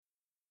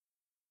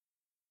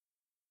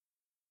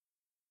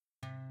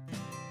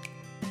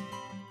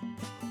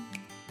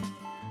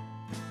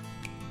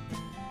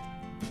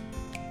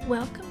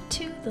Welcome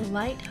to the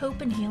Light,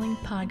 Hope, and Healing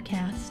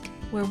podcast,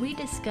 where we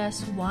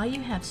discuss why you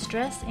have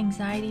stress,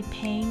 anxiety,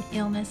 pain,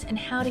 illness, and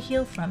how to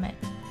heal from it.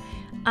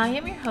 I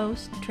am your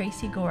host,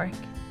 Tracy Gorick.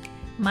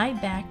 My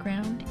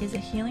background is a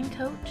healing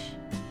coach,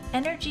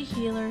 energy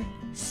healer,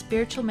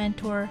 spiritual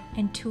mentor,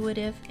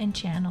 intuitive, and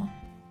channel.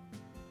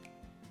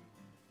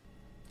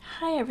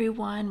 Hi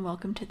everyone,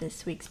 welcome to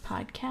this week's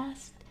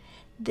podcast.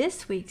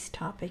 This week's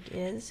topic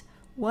is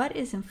what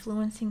is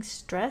influencing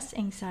stress,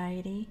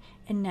 anxiety,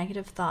 and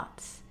negative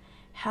thoughts?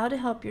 How to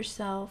help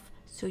yourself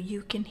so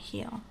you can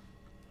heal.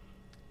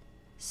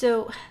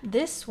 So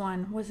this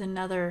one was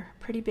another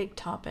pretty big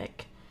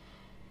topic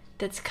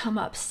that's come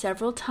up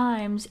several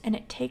times, and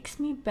it takes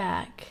me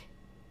back.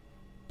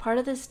 Part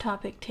of this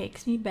topic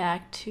takes me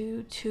back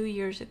to 2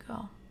 years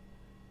ago,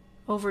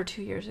 over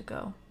 2 years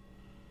ago.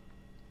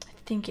 I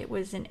think it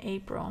was in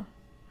April.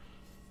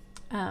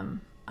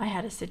 I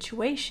had a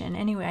situation.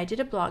 Anyway, I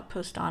did a blog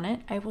post on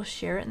it. I will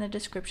share it in the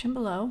description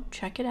below.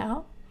 Check it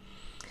out.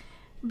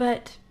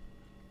 But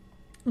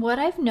what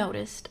I've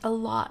noticed a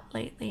lot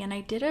lately, and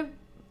I did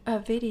a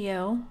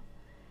video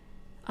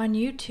on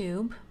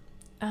YouTube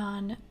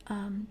on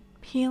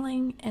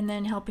healing and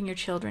then helping your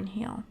children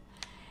heal.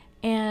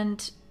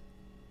 And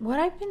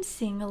what I've been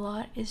seeing a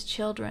lot is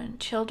children.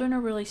 Children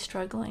are really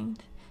struggling.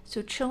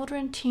 So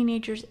children,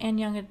 teenagers, and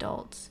young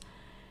adults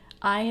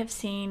I have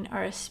seen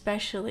are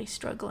especially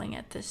struggling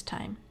at this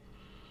time.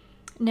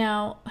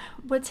 Now,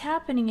 what's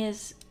happening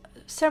is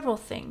several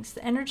things.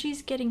 The energy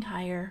is getting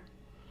higher.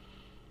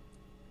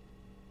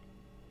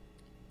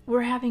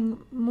 We're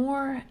having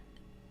more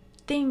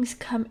things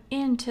come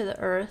into the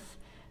earth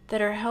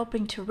that are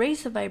helping to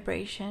raise the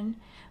vibration,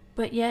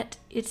 but yet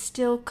it's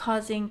still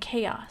causing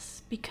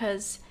chaos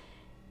because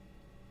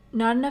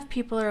not enough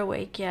people are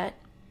awake yet.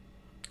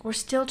 We're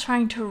still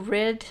trying to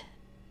rid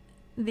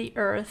the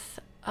earth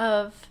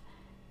of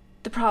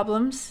the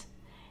problems,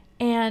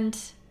 and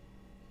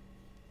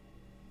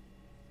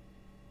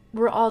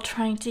we're all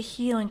trying to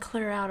heal and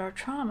clear out our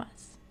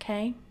traumas,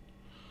 okay?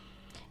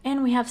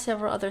 And we have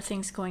several other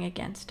things going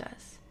against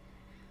us.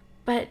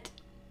 But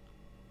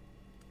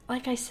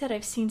like I said,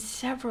 I've seen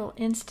several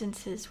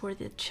instances where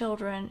the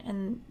children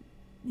and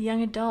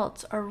young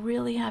adults are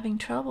really having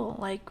trouble,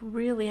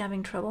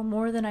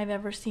 more than I've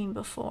ever seen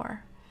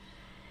before.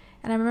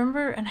 And I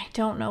remember, and I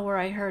don't know where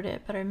I heard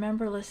it, but I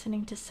remember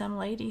listening to some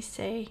lady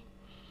say,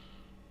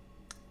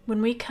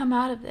 when we come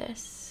out of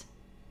this,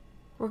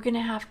 we're going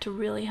to have to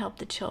really help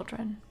the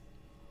children.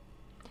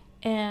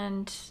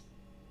 And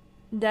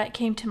that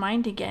came to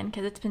mind again,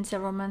 because it's been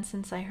several months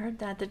since I heard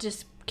that. That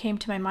just came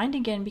to my mind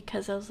again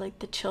because I was like,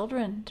 the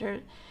children,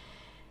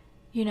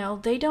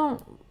 they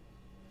don't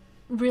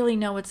really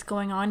know what's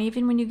going on.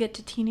 Even when you get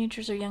to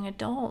teenagers or young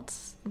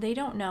adults, they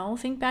don't know.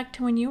 Think back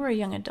to when you were a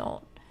young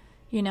adult,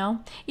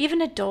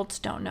 Even adults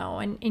don't know.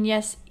 And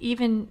yes,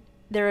 even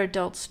there are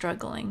adults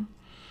struggling.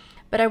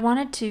 But I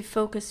wanted to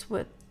focus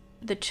with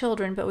the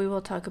children, but we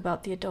will talk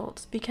about the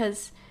adults,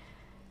 because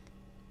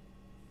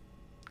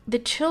the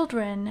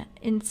children,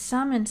 in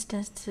some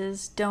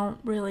instances, don't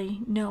really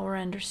know or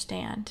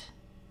understand,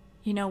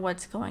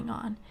 what's going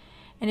on.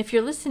 And if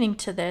you're listening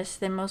to this,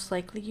 then most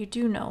likely you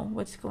do know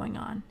what's going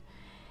on.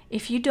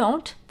 If you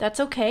don't, that's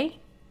okay.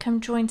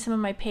 Come join some of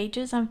my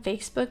pages on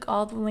Facebook.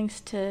 All the links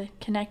to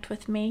connect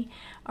with me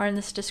are in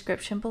this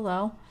description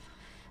below.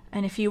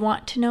 And if you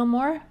want to know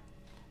more,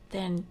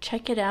 then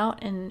check it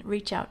out and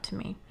reach out to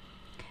me.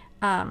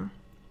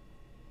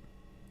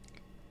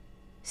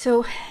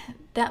 So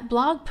that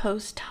blog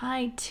post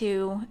tied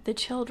to the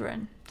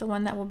children, the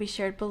one that will be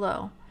shared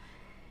below.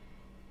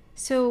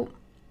 So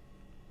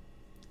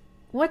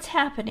what's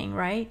happening,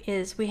 right,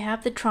 is we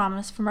have the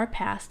traumas from our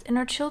past, and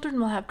our children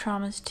will have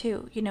traumas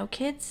too.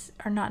 Kids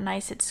are not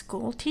nice at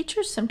school.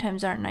 Teachers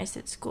sometimes aren't nice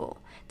at school.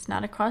 It's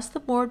not across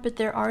the board, but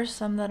there are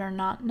some that are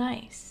not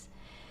nice.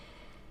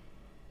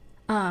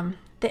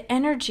 The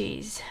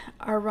energies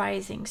are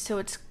rising, so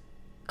it's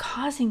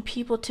causing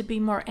people to be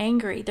more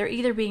angry. They're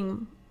either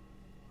being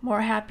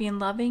more happy and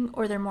loving,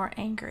 or they're more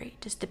angry,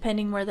 just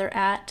depending where they're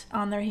at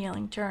on their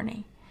healing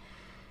journey.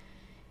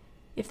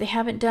 If they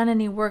haven't done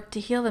any work to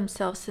heal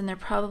themselves, then they're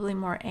probably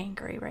more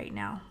angry right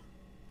now.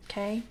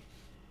 Okay?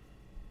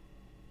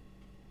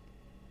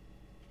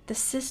 The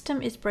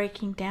system is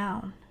breaking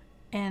down,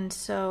 and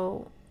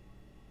so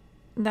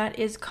that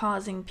is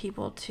causing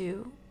people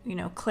to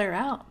clear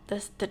out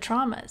the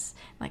traumas.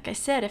 Like I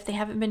said, if they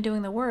haven't been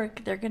doing the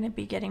work, they're going to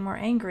be getting more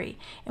angry.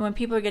 And when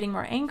people are getting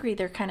more angry,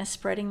 they're kind of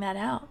spreading that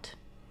out.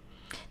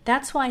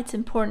 That's why it's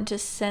important to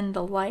send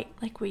the light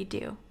like we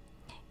do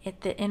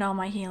in all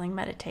my healing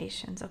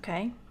meditations,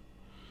 okay?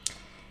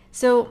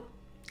 So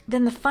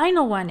then the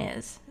final one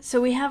is,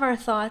 so we have our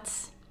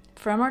thoughts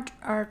from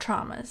our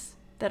traumas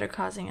that are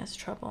causing us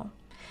trouble.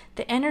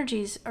 The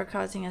energies are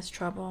causing us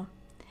trouble.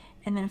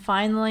 And then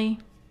finally,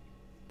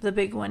 the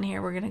big one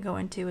here we're going to go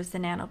into is the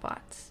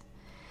nanobots.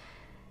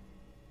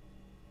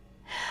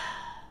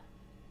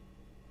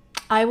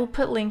 I will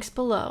put links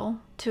below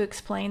to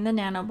explain the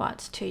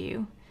nanobots to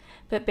you,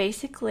 but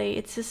basically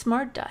it's a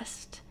smart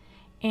dust,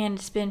 And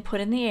it's been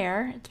put in the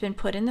air, it's been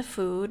put in the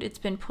food, it's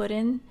been put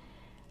in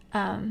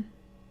the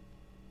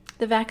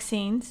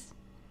vaccines.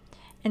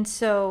 And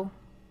so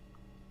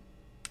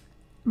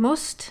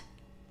most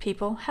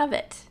people have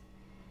it.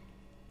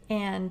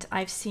 And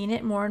I've seen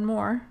it more and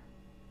more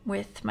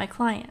with my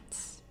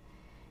clients.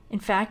 In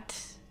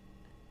fact,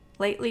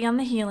 lately on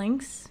the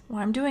healings,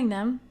 while I'm doing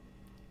them,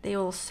 they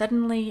will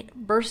suddenly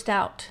burst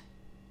out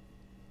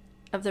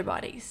of their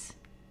bodies,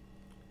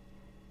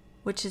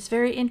 which is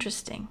very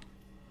interesting.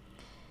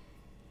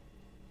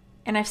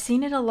 And I've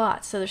seen it a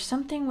lot. So there's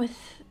something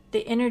with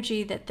the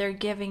energy that they're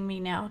giving me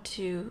now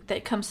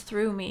that comes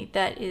through me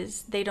that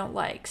is they don't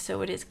like.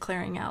 So it is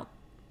clearing out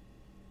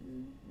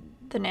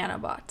the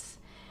nanobots.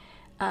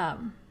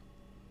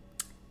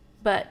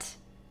 But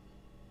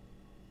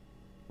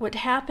what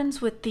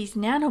happens with these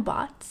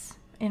nanobots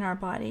in our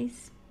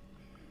bodies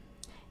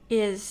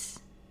is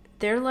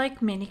they're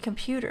like mini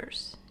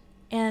computers.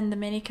 And the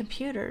mini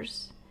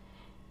computers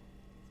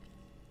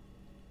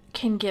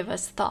can give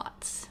us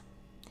thoughts.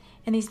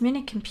 And these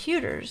mini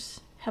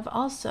computers have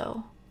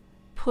also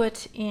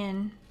put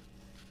in,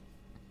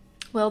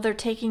 well, they're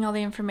taking all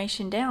the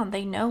information down.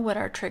 They know what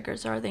our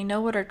triggers are. They know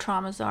what our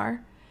traumas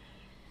are.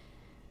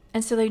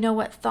 And so they know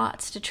what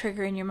thoughts to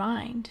trigger in your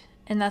mind.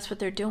 And that's what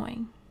they're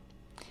doing.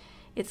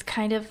 It's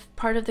kind of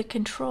part of the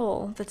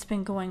control that's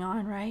been going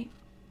on, right?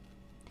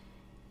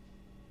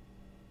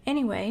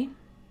 Anyway,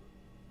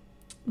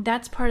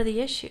 that's part of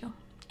the issue.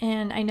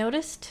 And I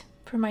noticed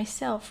for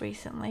myself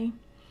recently,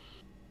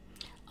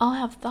 I'll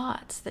have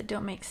thoughts that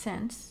don't make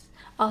sense.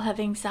 I'll have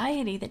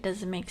anxiety that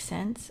doesn't make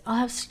sense. I'll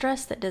have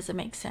stress that doesn't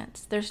make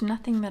sense. There's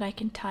nothing that I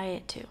can tie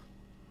it to.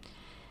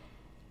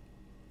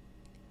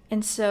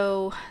 And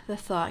so the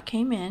thought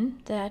came in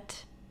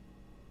that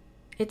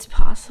it's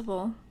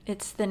possible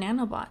it's the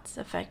nanobots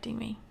affecting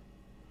me.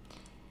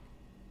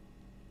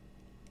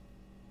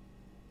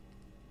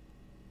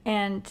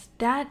 And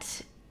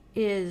that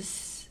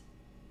is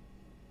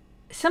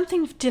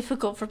something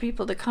difficult for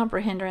people to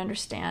comprehend or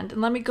understand.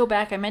 And let me go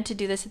back. I meant to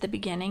do this at the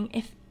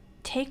beginning.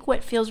 Take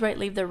what feels right,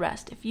 leave the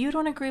rest. If you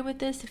don't agree with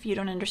this, if you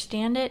don't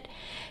understand it,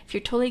 if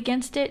you're totally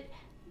against it,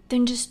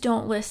 then just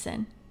don't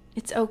listen.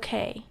 It's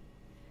okay.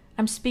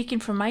 I'm speaking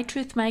from my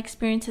truth, my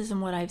experiences,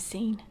 and what I've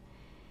seen.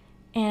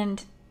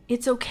 And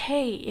it's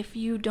okay if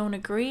you don't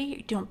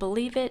agree, don't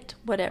believe it,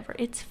 whatever.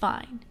 It's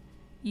fine.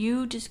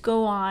 You just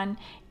go on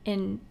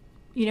and,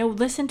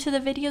 listen to the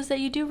videos that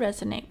you do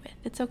resonate with.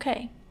 It's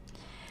okay.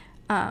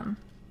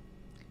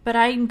 But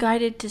I'm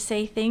guided to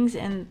say things,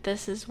 and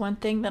this is one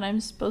thing that I'm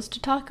supposed to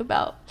talk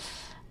about.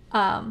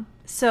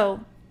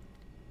 So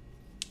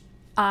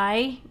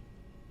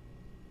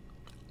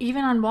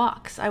even on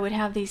walks, I would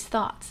have these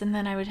thoughts, and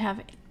then I would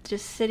have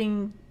just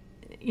sitting,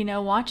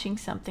 watching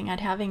something, I'd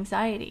have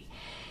anxiety.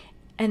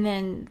 And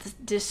then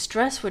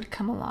distress would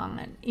come along,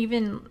 and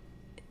even,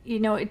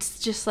 it's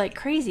just like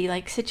crazy,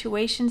 like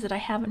situations that I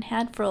haven't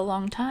had for a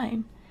long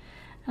time.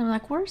 And I'm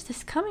like, where's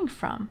this coming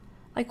from?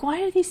 Like,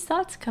 why are these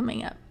thoughts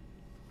coming up?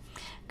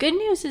 Good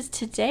news is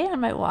today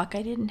on my walk,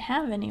 I didn't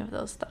have any of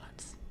those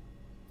thoughts.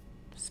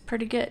 It's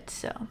pretty good.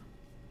 So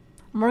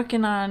I'm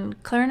working on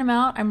clearing them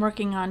out. I'm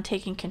working on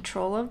taking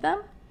control of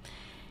them.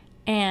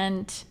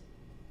 And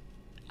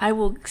I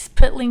will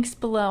put links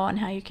below on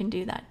how you can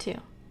do that too.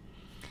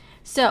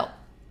 So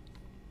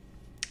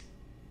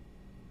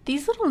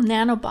these little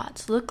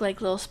nanobots look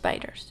like little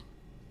spiders.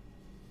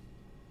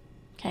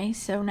 Okay,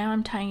 so now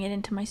I'm tying it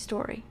into my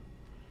story.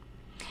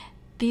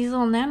 These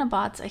little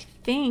nanobots, I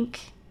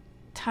think,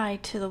 tie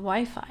to the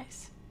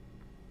Wi-Fi's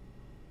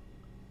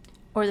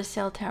or the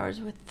cell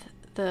towers with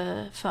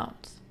the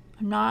phones.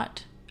 I'm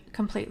not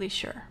completely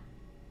sure.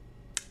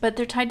 But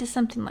they're tied to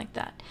something like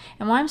that.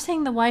 And why I'm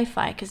saying the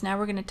Wi-Fi, because now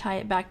we're going to tie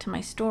it back to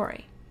my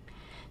story.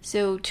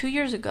 So 2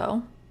 years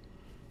ago,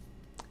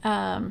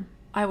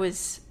 I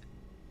was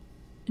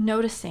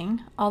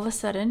noticing all of a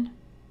sudden,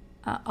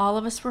 all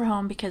of us were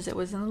home because it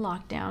was in the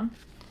lockdown.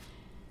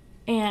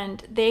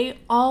 And they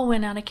all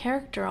went out of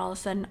character all of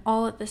a sudden,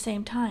 all at the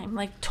same time,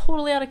 like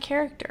totally out of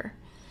character.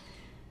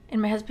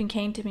 And my husband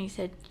came to me and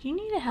said, you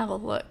need to have a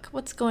look.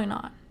 What's going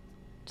on?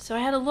 So I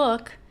had a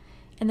look,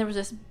 and there was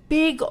this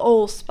big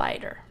old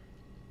spider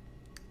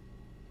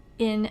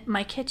in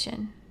my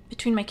kitchen,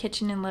 between my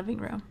kitchen and living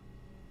room.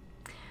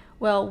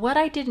 Well, what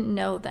I didn't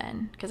know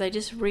then, because I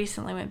just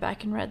recently went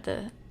back and read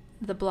the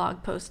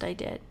blog post I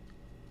did,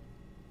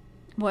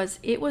 was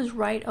it was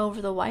right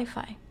over the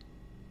Wi-Fi.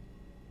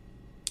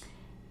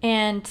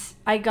 And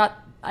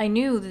I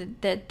knew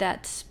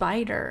that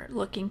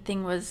spider-looking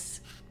thing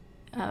was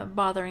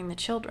bothering the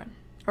children,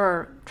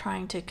 or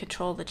trying to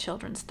control the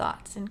children's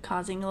thoughts and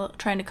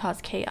trying to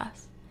cause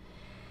chaos.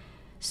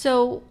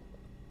 So,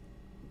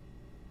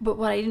 but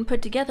what I didn't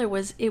put together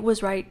was it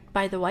was right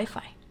by the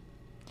Wi-Fi.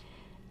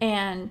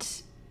 And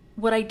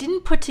what I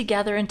didn't put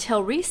together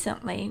until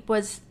recently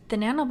was the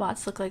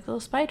nanobots look like little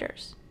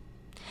spiders.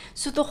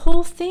 So the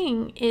whole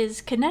thing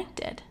is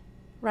connected,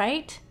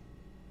 right?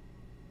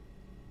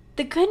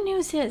 The good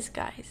news is,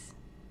 guys,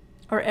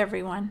 or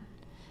everyone,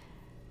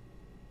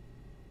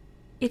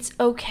 It's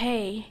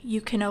okay.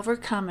 You can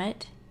overcome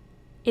it.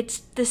 It's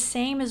the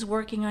same as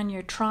working on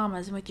your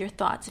traumas and with your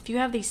thoughts. If you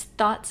have these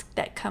thoughts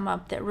that come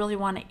up that really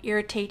want to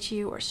irritate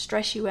you or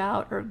stress you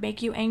out or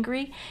make you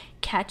angry,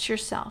 catch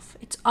yourself.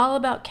 It's all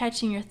about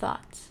catching your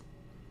thoughts.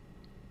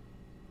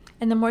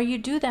 And the more you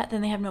do that,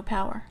 then they have no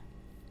power.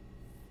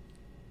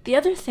 The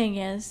other thing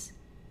is,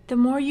 the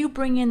more you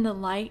bring in the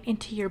light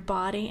into your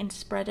body and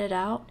spread it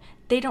out,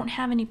 they don't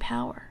have any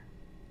power.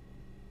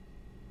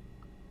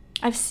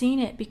 I've seen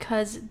it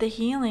because the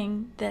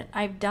healing that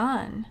I've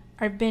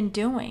been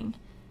doing,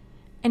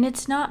 and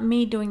it's not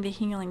me doing the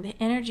healing, the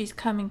energy's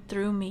coming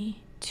through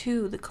me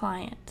to the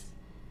clients.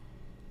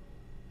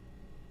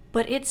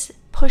 But it's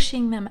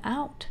pushing them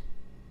out.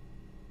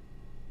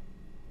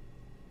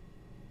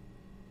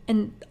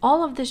 And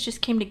all of this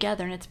just came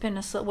together, and it's been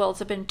a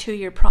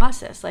 2-year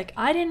process. Like,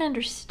 I didn't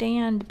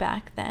understand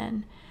back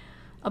then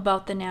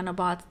about the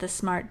nanobots, the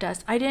smart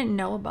dust. I didn't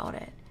know about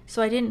it.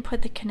 So I didn't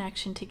put the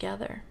connection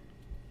together.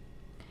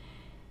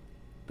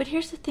 But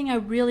here's the thing I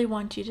really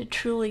want you to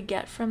truly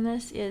get from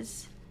this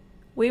is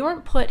we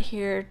weren't put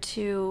here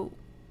to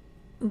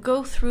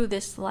go through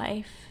this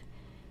life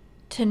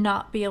to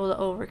not be able to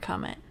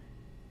overcome it.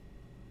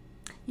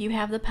 You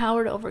have the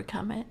power to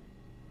overcome it.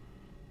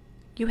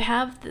 You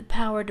have the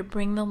power to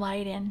bring the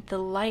light in. The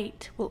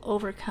light will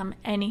overcome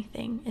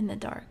anything in the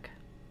dark.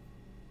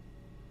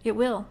 It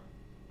will.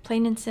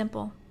 Plain and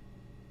simple.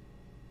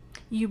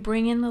 You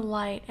bring in the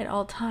light at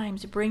all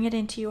times. Bring it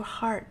into your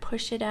heart.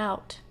 Push it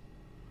out.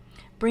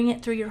 Bring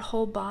it through your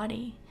whole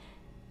body.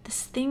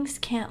 These things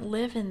can't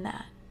live in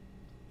that.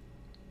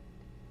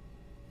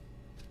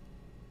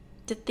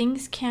 The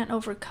things can't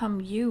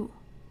overcome you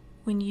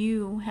when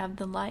you have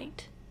the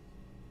light.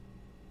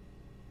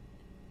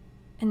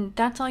 And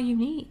that's all you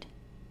need.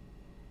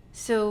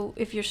 So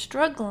if you're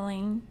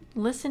struggling,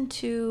 listen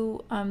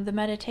to the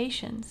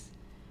meditations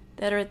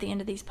that are at the end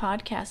of these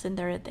podcasts, and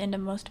they're at the end of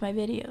most of my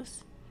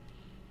videos.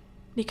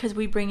 Because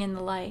we bring in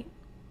the light.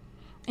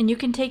 And you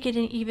can take it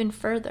in even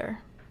further.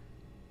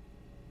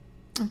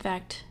 In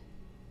fact,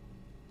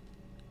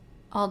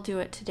 I'll do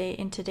it today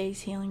in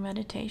today's healing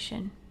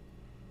meditation.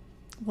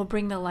 We'll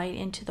bring the light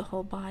into the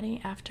whole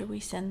body after we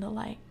send the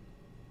light.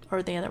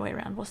 Or the other way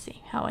around. We'll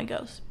see how it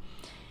goes.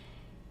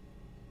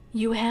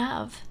 You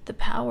have the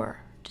power.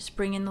 Just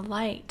bring in the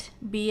light.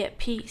 Be at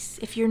peace.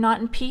 If you're not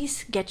in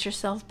peace, get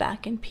yourself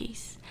back in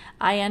peace.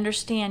 I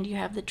understand you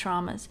have the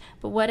traumas,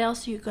 but what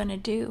else are you going to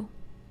do?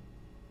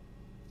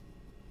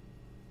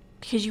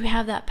 Because you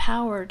have that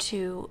power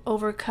to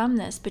overcome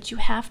this, but you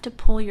have to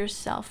pull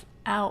yourself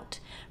out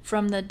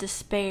from the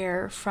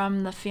despair,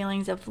 from the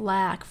feelings of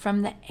lack,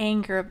 from the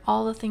anger of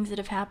all the things that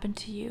have happened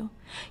to you.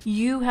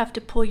 You have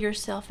to pull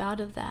yourself out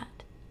of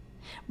that.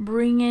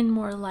 Bring in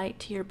more light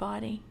to your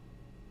body.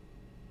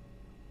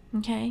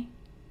 Okay?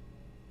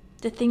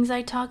 The things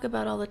I talk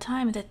about all the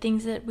time, the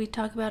things that we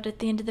talk about at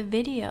the end of the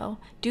video,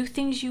 do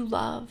things you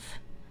love.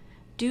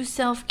 Do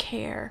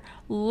self-care.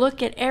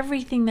 Look at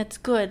everything that's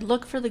good.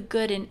 Look for the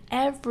good in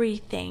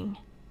everything.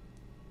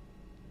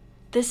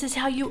 This is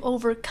how you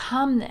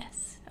overcome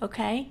this,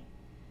 okay?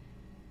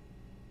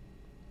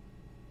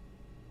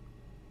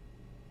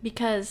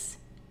 Because,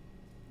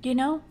 they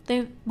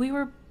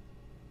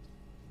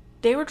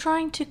were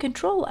trying to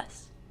control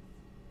us.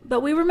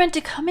 But we were meant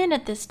to come in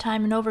at this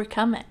time and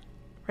overcome it.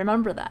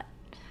 Remember that.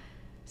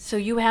 So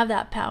you have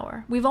that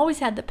power. We've always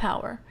had the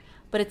power,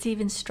 but it's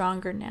even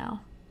stronger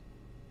now.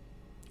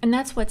 And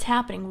that's what's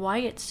happening, why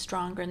it's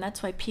stronger, and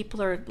that's why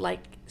people are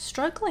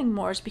struggling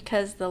more, is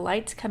because the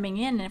light's coming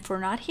in, and if we're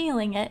not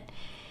healing it,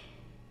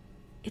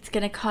 it's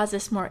going to cause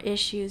us more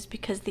issues,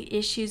 because the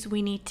issues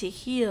we need to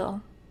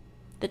heal,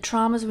 the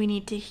traumas we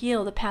need to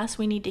heal, the past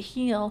we need to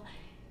heal,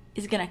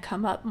 is going to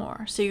come up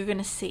more. So you're going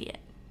to see it.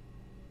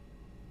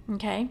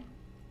 Okay?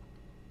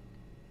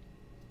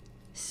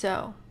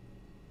 So,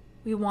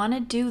 we want to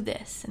do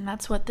this, and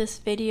that's what this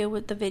video,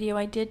 with the video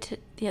I did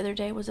the other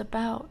day, was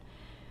about.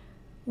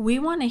 We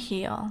want to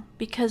heal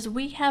because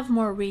we have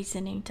more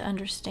reasoning to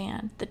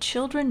understand. The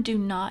children do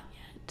not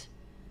yet.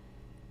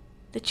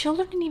 The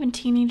children, and even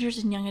teenagers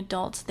and young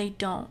adults, they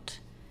don't.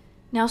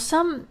 Now,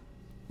 some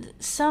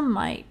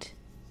might,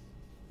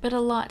 but a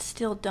lot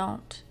still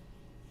don't.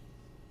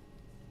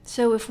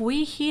 So if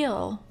we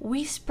heal,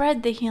 we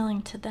spread the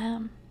healing to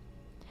them.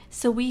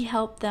 So we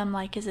help them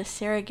as a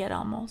surrogate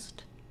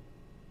almost.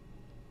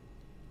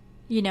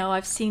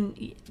 I've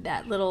seen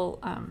that little,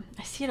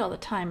 I see it all the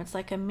time. It's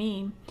like a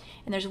meme.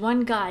 And there's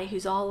one guy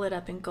who's all lit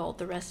up in gold.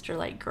 The rest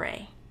are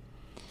gray.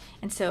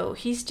 And so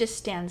he just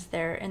stands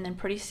there. And then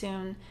pretty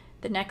soon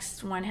the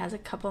next one has a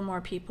couple more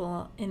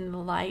people in the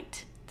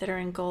light that are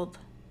in gold,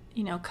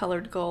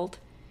 colored gold.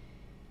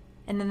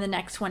 And then the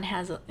next one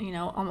has,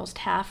 almost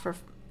half are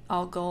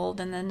all gold.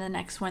 And then the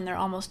next one, they're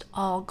almost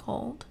all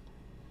gold.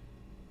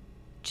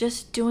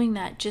 Just doing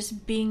that,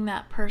 just being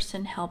that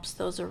person helps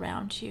those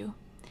around you.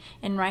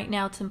 And right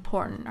now it's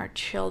important. Our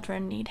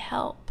children need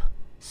help.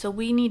 So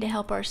we need to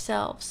help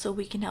ourselves so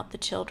we can help the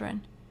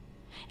children.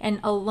 And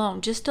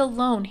just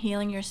alone,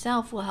 healing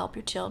yourself will help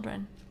your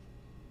children.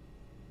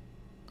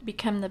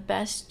 become the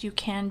best you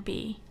can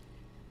be.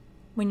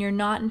 When you're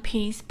not in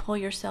peace, pull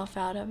yourself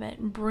out of it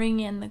and bring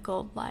in the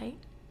gold light.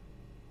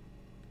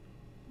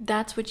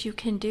 That's what you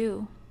can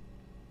do.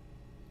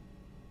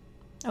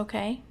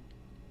 Okay?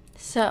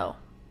 So,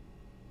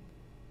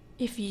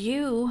 if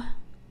you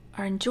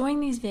are enjoying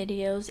these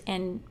videos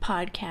and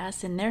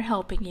podcasts and they're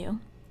helping you,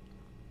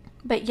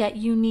 but yet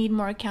you need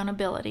more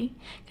accountability,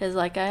 because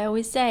like I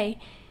always say,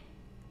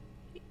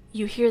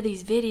 you hear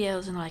these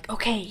videos and like,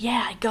 okay,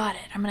 yeah, I got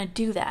it. I'm going to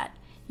do that.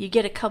 You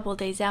get a couple of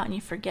days out and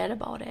you forget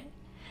about it.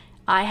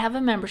 I have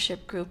a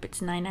membership group. It's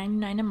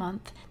 $9.99 a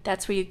month.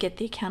 That's where you get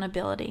the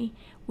accountability.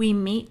 We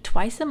meet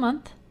twice a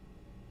month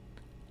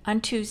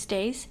on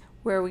Tuesdays,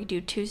 where we do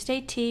Tuesday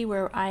tea,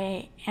 where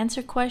I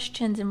answer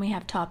questions and we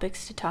have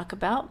topics to talk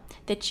about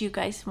that you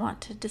guys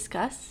want to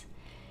discuss.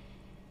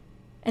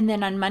 And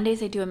then on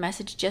Mondays, I do a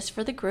message just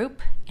for the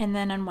group. And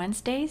then on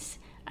Wednesdays,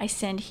 I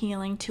send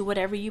healing to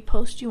whatever you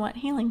post you want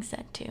healing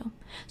set to.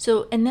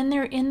 So, and then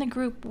they're in the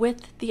group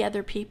with the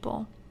other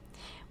people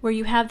where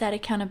you have that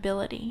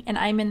accountability, and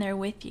I'm in there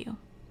with you.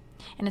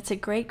 And it's a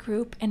great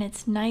group, and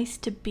it's nice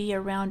to be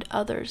around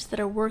others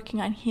that are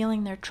working on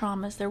healing their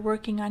traumas. They're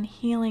working on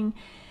healing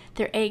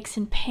their aches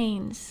and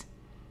pains.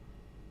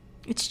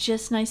 It's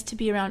just nice to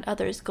be around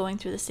others going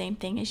through the same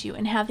thing as you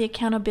and have the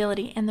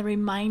accountability and the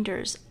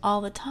reminders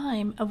all the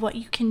time of what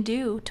you can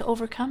do to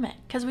overcome it,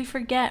 because we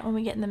forget when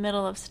we get in the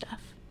middle of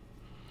stuff.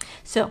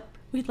 So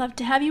we'd love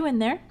to have you in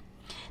there.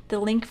 The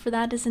link for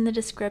that is in the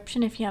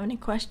description. If you have any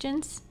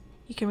questions,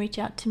 you can reach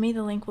out to me.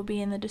 The link will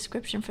be in the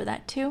description for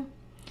that too.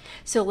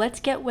 So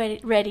let's get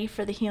ready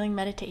for the healing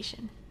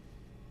meditation.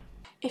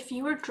 If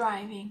you are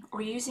driving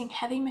or using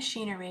heavy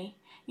machinery,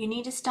 you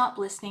need to stop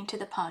listening to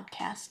the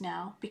podcast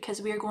now,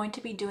 because we are going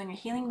to be doing a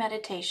healing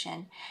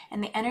meditation,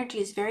 and the energy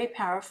is very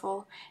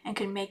powerful and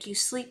can make you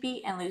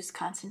sleepy and lose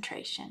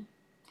concentration.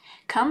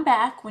 Come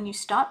back when you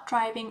stop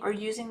driving or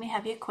using the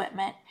heavy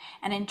equipment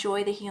and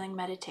enjoy the healing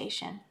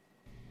meditation.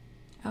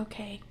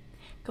 Okay,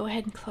 go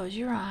ahead and close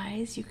your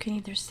eyes. You can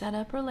either sit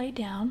up or lay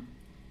down.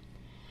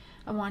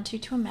 I want you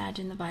to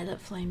imagine the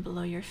violet flame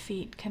below your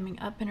feet coming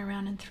up and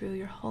around and through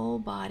your whole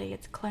body.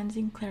 It's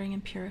cleansing, clearing,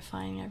 and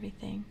purifying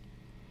everything.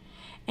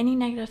 Any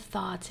negative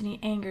thoughts, any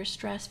anger,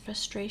 stress,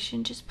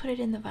 frustration, just put it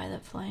in the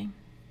violet flame.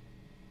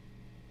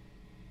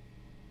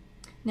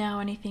 Now,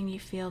 anything you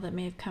feel that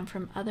may have come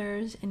from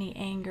others, any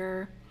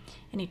anger,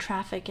 any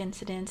traffic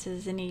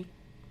incidences, any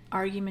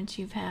arguments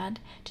you've had,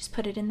 just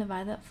put it in the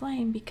violet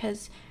flame,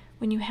 because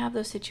when you have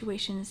those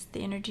situations,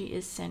 the energy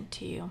is sent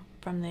to you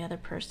from the other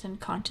person,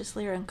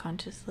 consciously or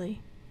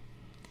unconsciously,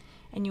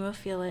 and you will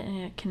feel it and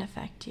it can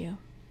affect you.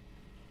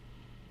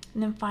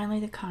 And then finally,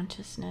 the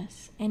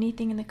consciousness.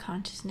 Anything in the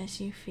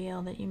consciousness you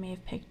feel that you may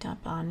have picked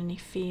up on, any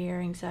fear,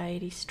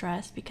 anxiety,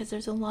 stress, because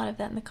there's a lot of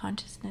that in the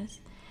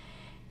consciousness,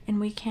 and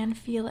we can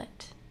feel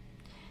it.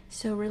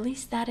 So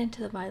release that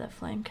into the violet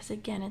flame, because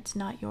again, it's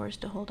not yours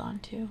to hold on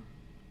to.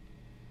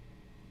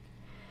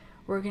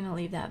 We're going to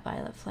leave that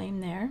violet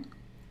flame there.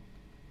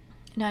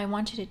 Now I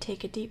want you to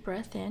take a deep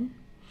breath in,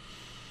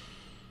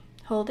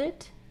 hold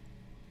it,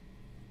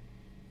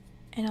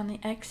 and on the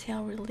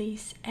exhale,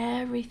 release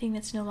everything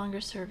that's no longer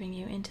serving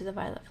you into the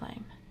violet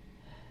flame.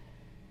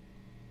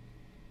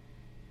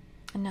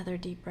 Another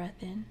deep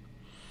breath in,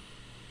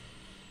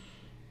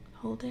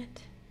 hold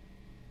it,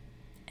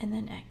 and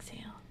then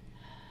exhale.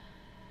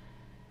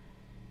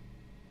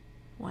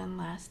 One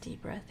last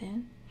deep breath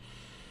in,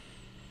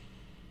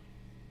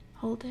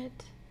 hold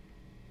it,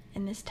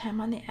 and this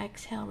time on the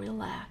exhale,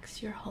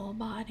 relax your whole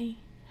body.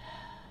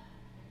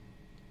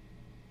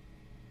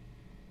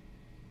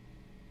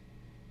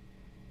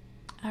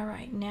 All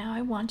right, now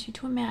I want you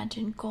to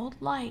imagine gold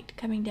light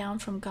coming down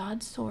from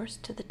God's source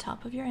to the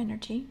top of your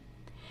energy.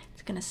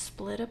 It's going to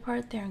split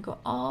apart there and go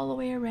all the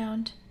way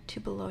around to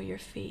below your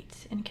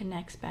feet and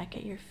connects back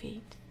at your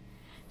feet.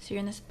 So you're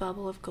in this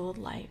bubble of gold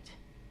light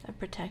of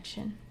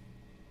protection.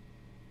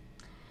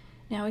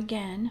 Now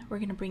again, we're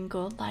going to bring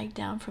gold light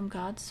down from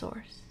God's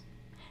source.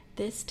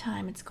 This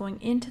time it's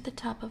going into the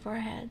top of our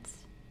heads.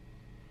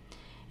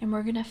 And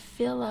we're going to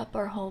fill up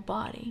our whole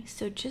body.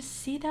 So just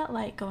see that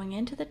light going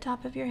into the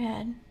top of your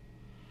head.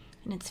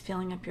 And it's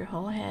filling up your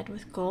whole head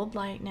with gold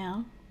light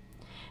now.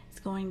 It's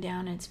going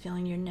down and it's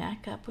filling your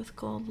neck up with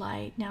gold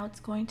light. Now it's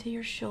going to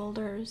your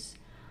shoulders,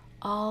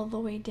 all the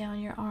way down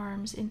your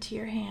arms into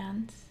your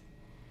hands.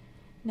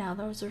 Now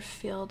those are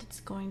filled. It's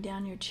going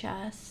down your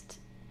chest,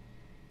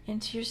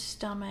 into your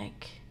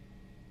stomach,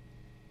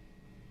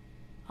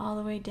 all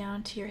the way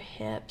down to your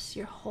hips.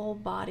 Your whole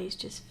body's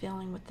just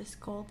filling with this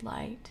gold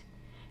light.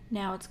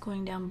 Now it's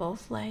going down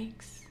both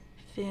legs,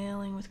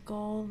 filling with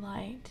gold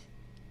light,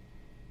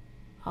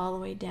 all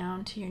the way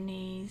down to your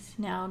knees,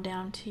 now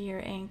down to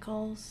your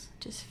ankles,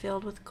 just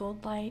filled with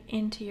gold light,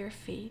 into your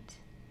feet.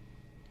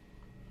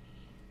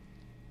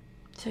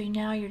 So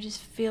now you're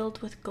just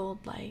filled with gold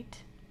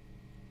light.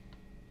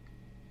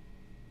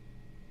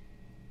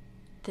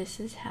 This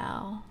is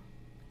how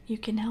you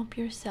can help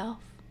yourself.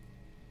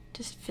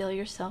 Just fill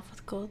yourself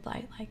with gold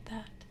light like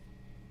that.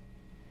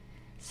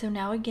 So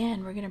now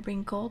again, we're going to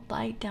bring gold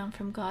light down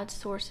from God's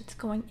source. It's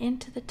going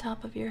into the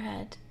top of your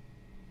head.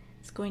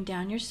 It's going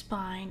down your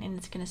spine, and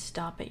it's going to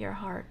stop at your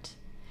heart.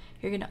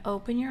 You're going to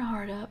open your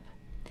heart up,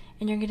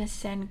 and you're going to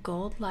send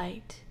gold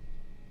light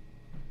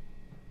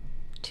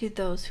to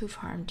those who've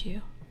harmed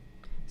you.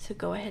 So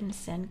go ahead and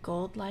send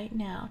gold light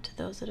now to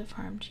those that have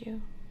harmed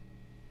you.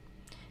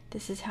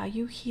 This is how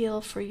you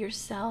heal for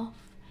yourself.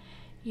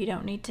 You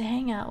don't need to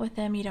hang out with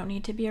them. You don't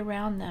need to be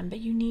around them, but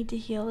you need to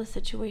heal the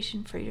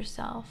situation for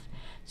yourself.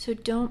 So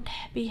don't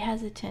be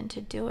hesitant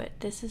to do it.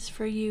 This is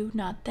for you,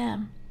 not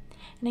them.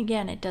 And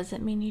again, it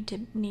doesn't mean you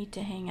need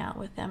to hang out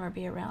with them or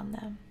be around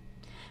them.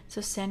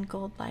 So send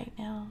gold light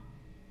now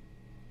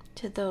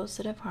to those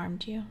that have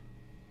harmed you.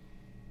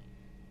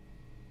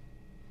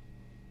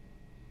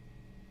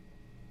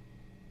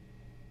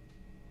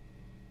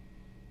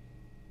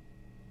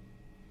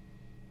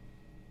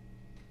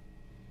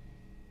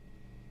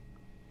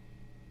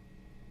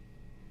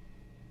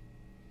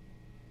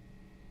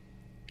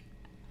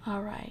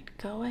 All right,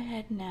 go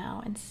ahead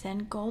now and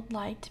send gold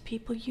light to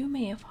people you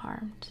may have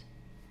harmed.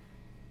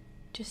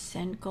 Just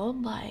send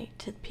gold light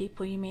to the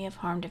people you may have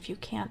harmed. If you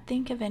can't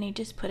think of any,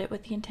 just put it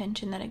with the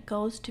intention that it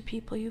goes to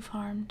people you've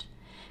harmed.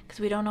 Because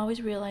we don't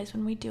always realize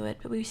when we do it,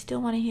 but we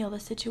still want to heal the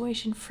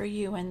situation for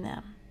you and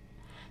them.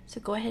 So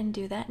go ahead and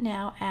do that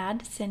now.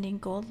 Add sending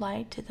gold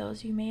light to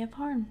those you may have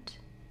harmed.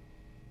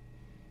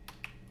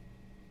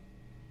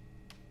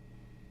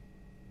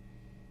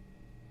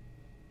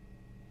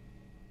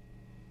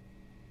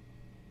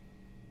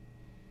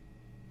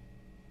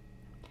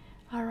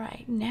 All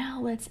right, now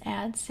let's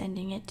add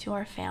sending it to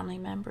our family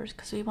members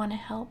because we want to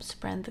help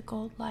spread the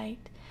gold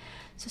light.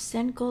 So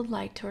send gold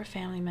light to our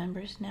family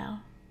members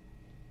now.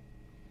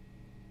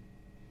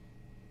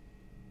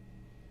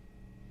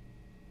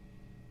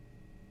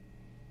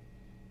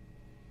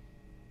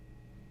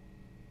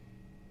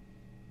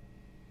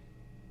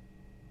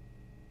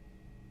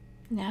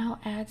 Now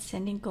add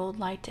sending gold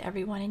light to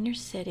everyone in your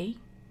city.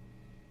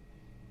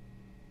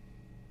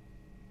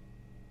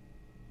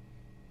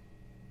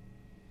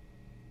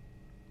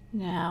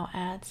 Now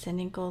add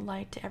sending gold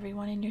light to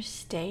everyone in your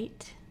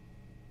state.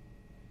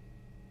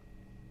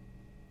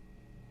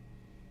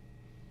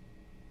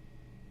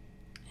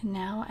 And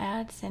now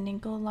add sending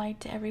gold light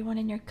to everyone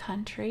in your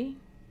country.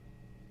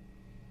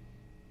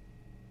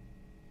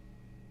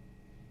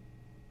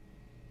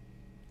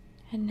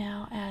 And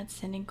now add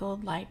sending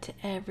gold light to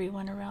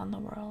everyone around the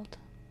world.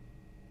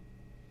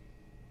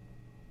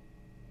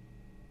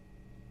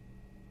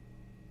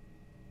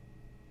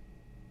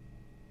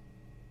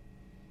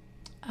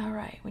 All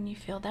right, when you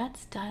feel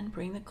that's done,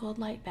 bring the gold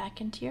light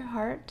back into your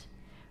heart.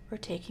 We're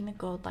taking the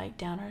gold light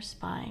down our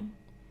spine.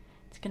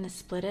 It's going to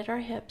split at our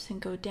hips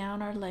and go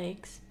down our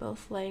legs,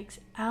 both legs,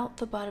 out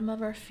the bottom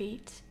of our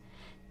feet,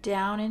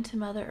 down into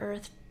Mother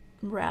Earth,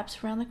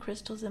 wraps around the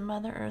crystals, and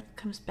Mother Earth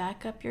comes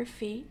back up your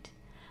feet,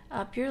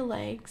 up your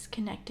legs,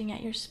 connecting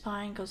at your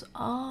spine, goes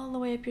all the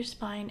way up your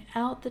spine,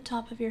 out the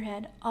top of your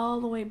head, all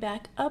the way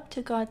back up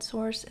to God's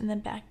source, and then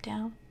back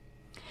down.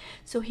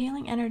 So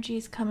healing energy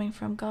is coming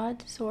from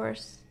God's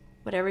source,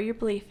 whatever your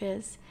belief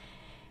is,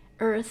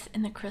 earth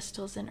and the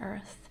crystals in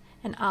earth.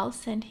 And I'll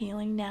send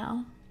healing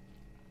now.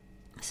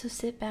 So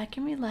sit back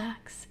and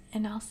relax,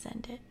 and I'll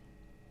send it.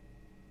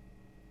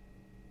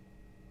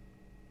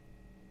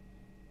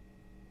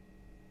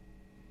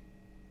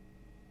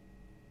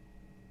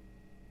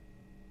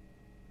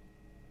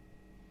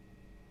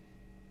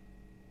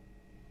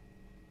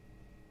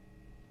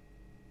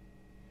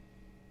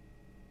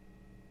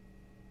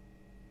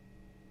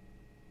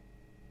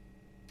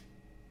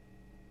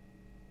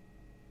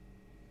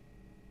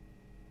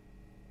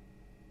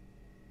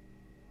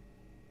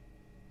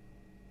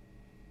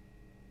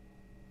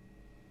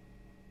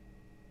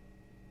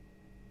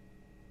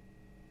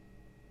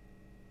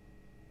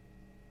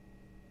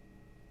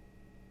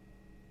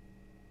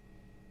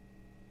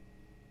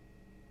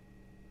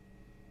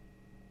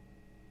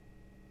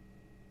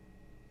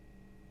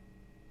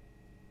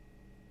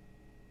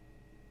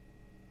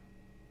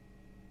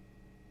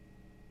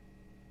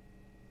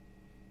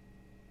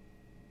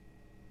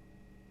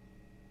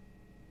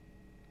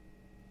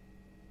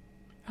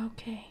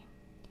 Okay,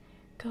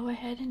 go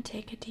ahead and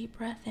take a deep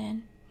breath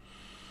in.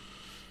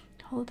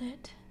 Hold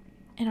it.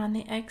 And on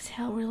the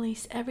exhale,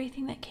 release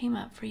everything that came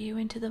up for you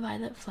into the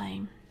violet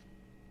flame.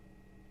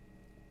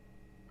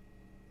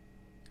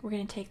 We're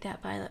going to take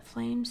that violet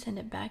flame, send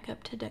it back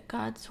up to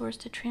God's source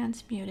to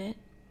transmute it.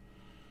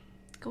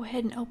 Go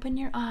ahead and open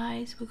your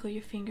eyes, wiggle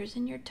your fingers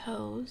and your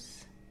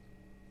toes.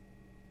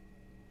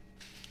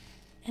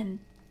 And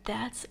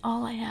that's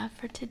all I have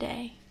for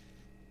today.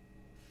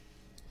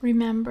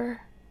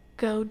 Remember,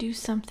 go do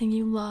something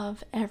you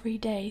love every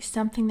day,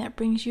 something that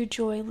brings you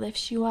joy,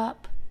 lifts you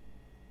up.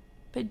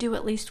 But do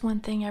at least one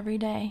thing every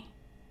day.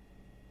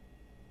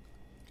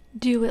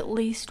 Do at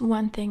least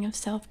one thing of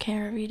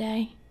self-care every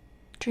day.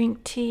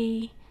 Drink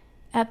tea,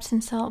 Epsom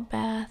salt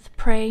bath,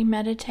 pray,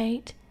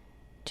 meditate.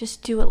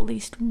 Just do at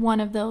least one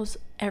of those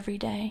every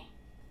day.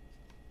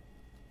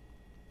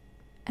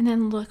 And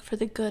then look for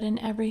the good in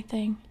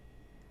everything.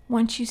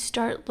 Once you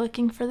start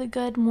looking for the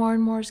good, more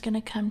and more is going to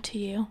come to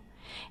you.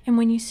 And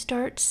when you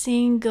start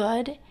seeing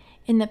good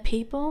in the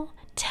people,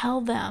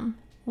 tell them.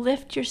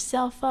 Lift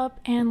yourself up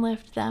and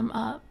lift them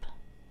up.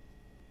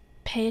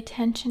 Pay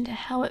attention to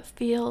how it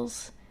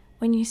feels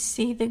when you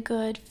see the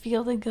good,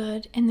 feel the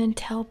good, and then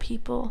tell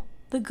people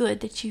the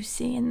good that you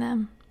see in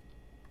them.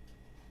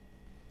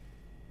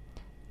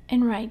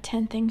 And write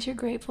 10 things you're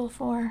grateful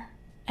for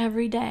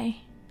every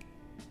day.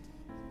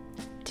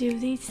 Do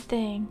these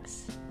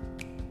things,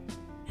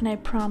 and I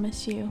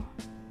promise you,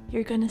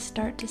 you're going to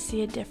start to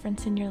see a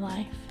difference in your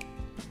life.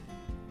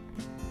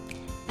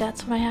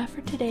 That's what I have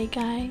for today,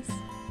 guys.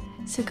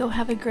 So go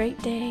have a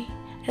great day.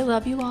 I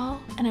love you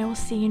all, and I will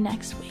see you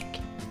next week.